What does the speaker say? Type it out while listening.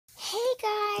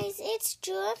guys, it's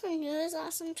Jewel from Jewel's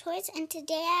Awesome Toys, and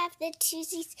today I have the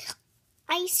Twozies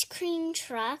ice cream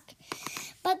truck.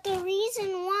 But the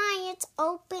reason why it's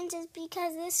opened is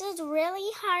because this is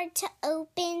really hard to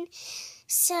open.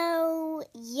 So,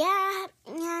 yeah,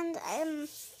 and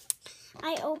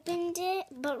I opened it,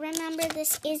 but remember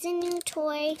this is a new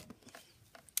toy.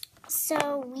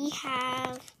 So we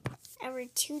have our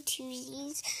two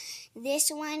Twozies. This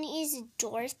one is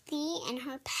Dorothy, and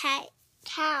her pet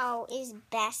cow is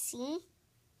Bessie.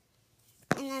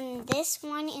 And then this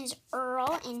one is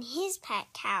Earl, and his pet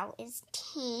cow is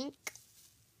Tank.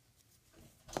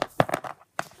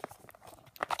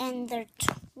 And they're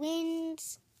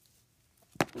twins.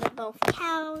 They're both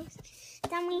cows.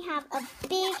 Then we have a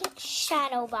big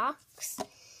shadow box.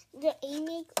 They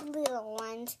make little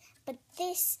ones, but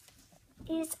this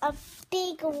is a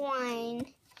big one.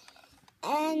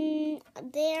 And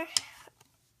their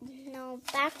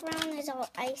background is all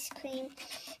ice cream.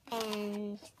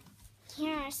 And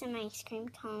here are some ice cream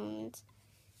cones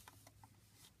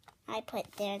I put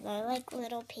there. They're like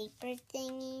little paper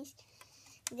thingies.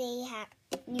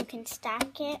 You can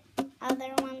stack it.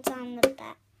 Other ones on the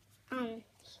back, on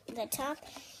the top,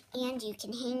 and you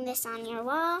can hang this on your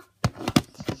wall.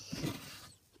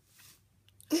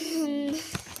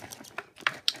 If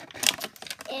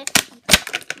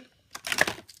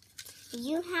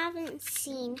you haven't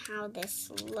seen how this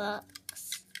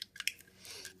looks,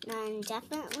 then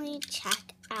definitely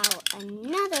check out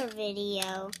another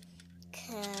video,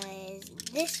 because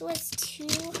this was too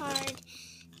hard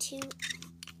to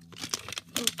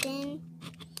open.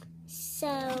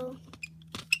 So,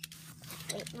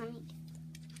 wait, let me.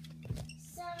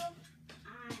 So, I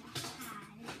had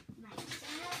my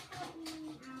dad help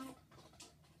me out,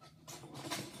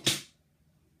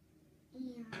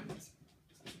 and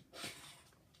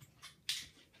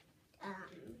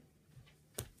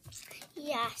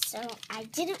yeah, so I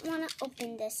didn't want to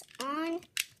open this on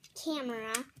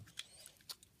camera,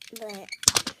 but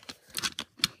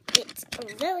it's a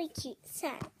really cute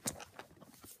set.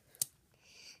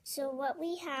 So what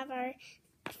we have are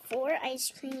 4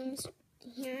 ice creams.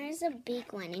 Here is a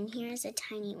big one, and here is a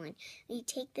tiny one. We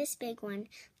take this big one,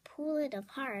 pull it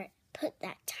apart, put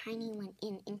that tiny one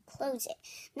in, and close it.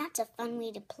 And that's a fun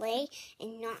way to play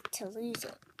and not to lose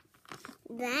it.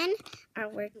 Then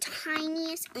our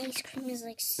tiniest ice cream is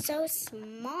like so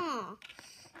small.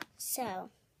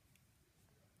 So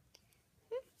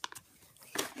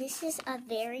this is a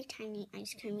very tiny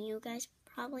ice cream. You guys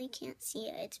probably can't see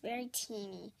it. It's very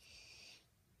teeny.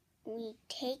 We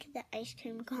take the ice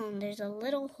cream cone. There's a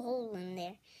little hole in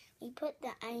there. We put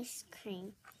the ice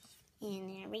cream in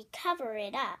there. We cover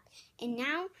it up. And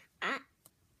now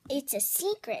it's a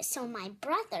secret, so my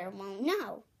brother won't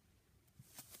know.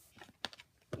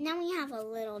 Now we have a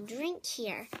little drink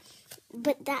here.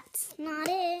 But that's not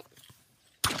it.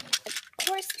 Of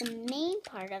course, the main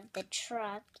part of the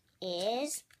truck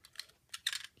is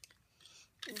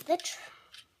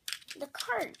the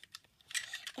cart.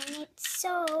 And it's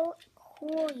so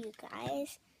cool, you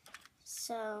guys.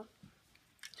 So,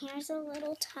 here's a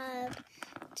little tub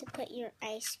to put your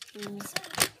ice creams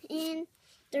in.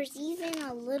 There's even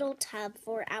a little tub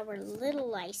for our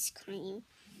little ice cream.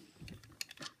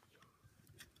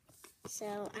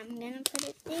 So, I'm going to put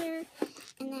it there.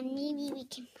 And then maybe we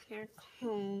can put our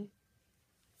cone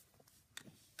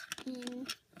in.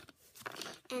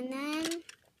 And then,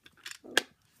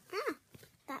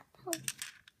 that fell.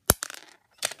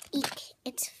 Eek,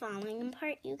 it's falling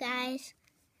apart, you guys.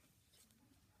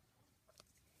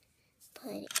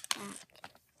 Put it back.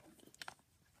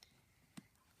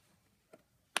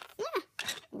 Yeah,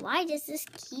 why does this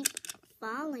keep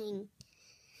falling?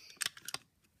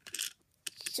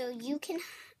 So you can,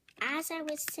 as I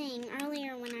was saying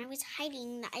earlier when I was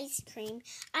hiding the ice cream,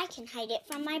 I can hide it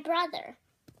from my brother.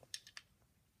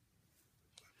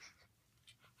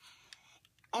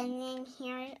 And then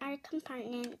here are our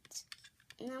compartments.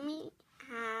 And then we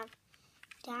have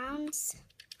downs.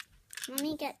 Let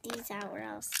me get these out or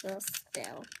else they'll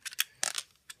spill.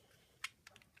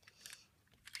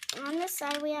 On the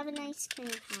side we have an ice cream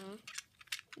cone.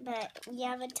 But we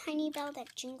have a tiny bell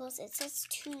that jingles. It says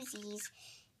Twozies.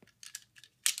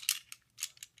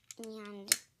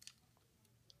 And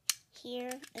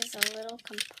here is a little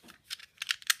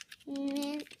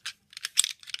compartment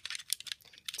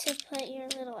to put your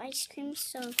little ice cream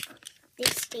so they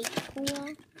stay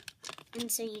cool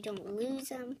and so you don't lose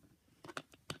them.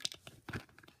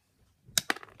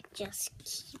 Just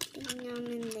keeping them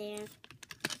in there.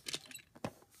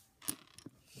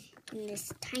 In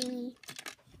this tiny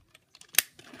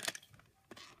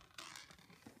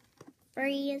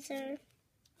freezer.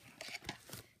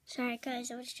 Sorry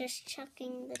guys, I was just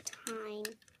checking the time.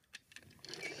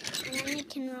 And then they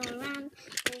can roll around.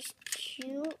 There's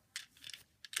cute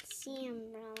sea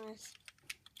umbrellas.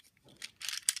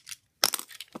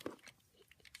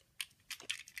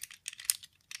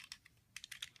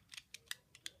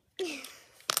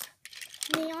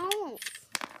 They all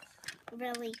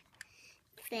really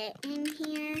fit in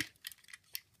here.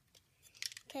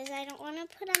 Because I don't want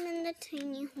to put them in the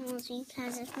tiny holes,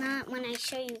 because if not, when I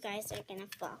show you guys, they're going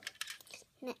to fall.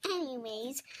 Now,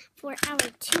 anyways, for our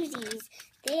Twozies,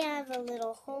 they have a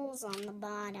little holes on the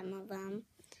bottom of them.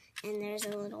 And there's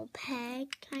a little peg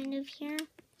kind of here,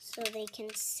 so they can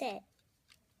sit.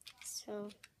 So,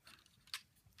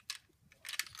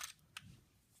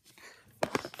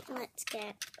 let's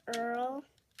get Earl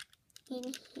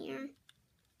in here.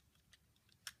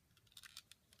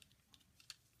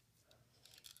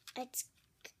 It's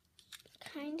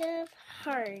kind of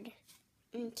hard.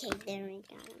 Okay, there we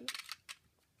got him.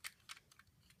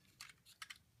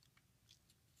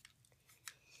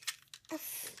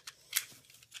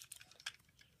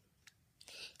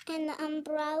 And the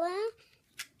umbrella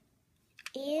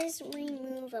is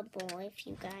removable if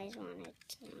you guys wanted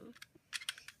to know.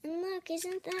 And look,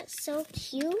 isn't that so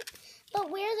cute?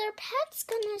 But where their pets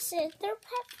gonna sit? Their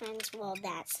pet friends. Well,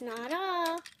 that's not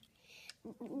all.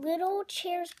 Little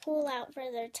chairs pull out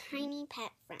for their tiny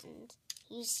pet friends.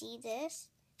 You see this?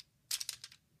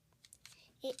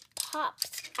 It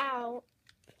pops out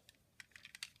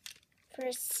for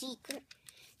a secret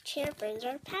chair for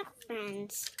their pet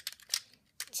friends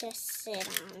to sit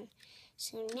on.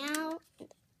 So now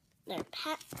they're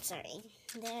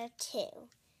there too.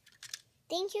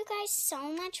 Thank you guys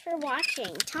so much for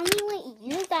watching. Tell me what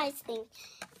you guys think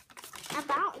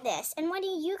about this. And what do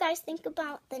you guys think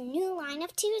about the new line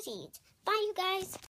of Twozies? Bye, you guys.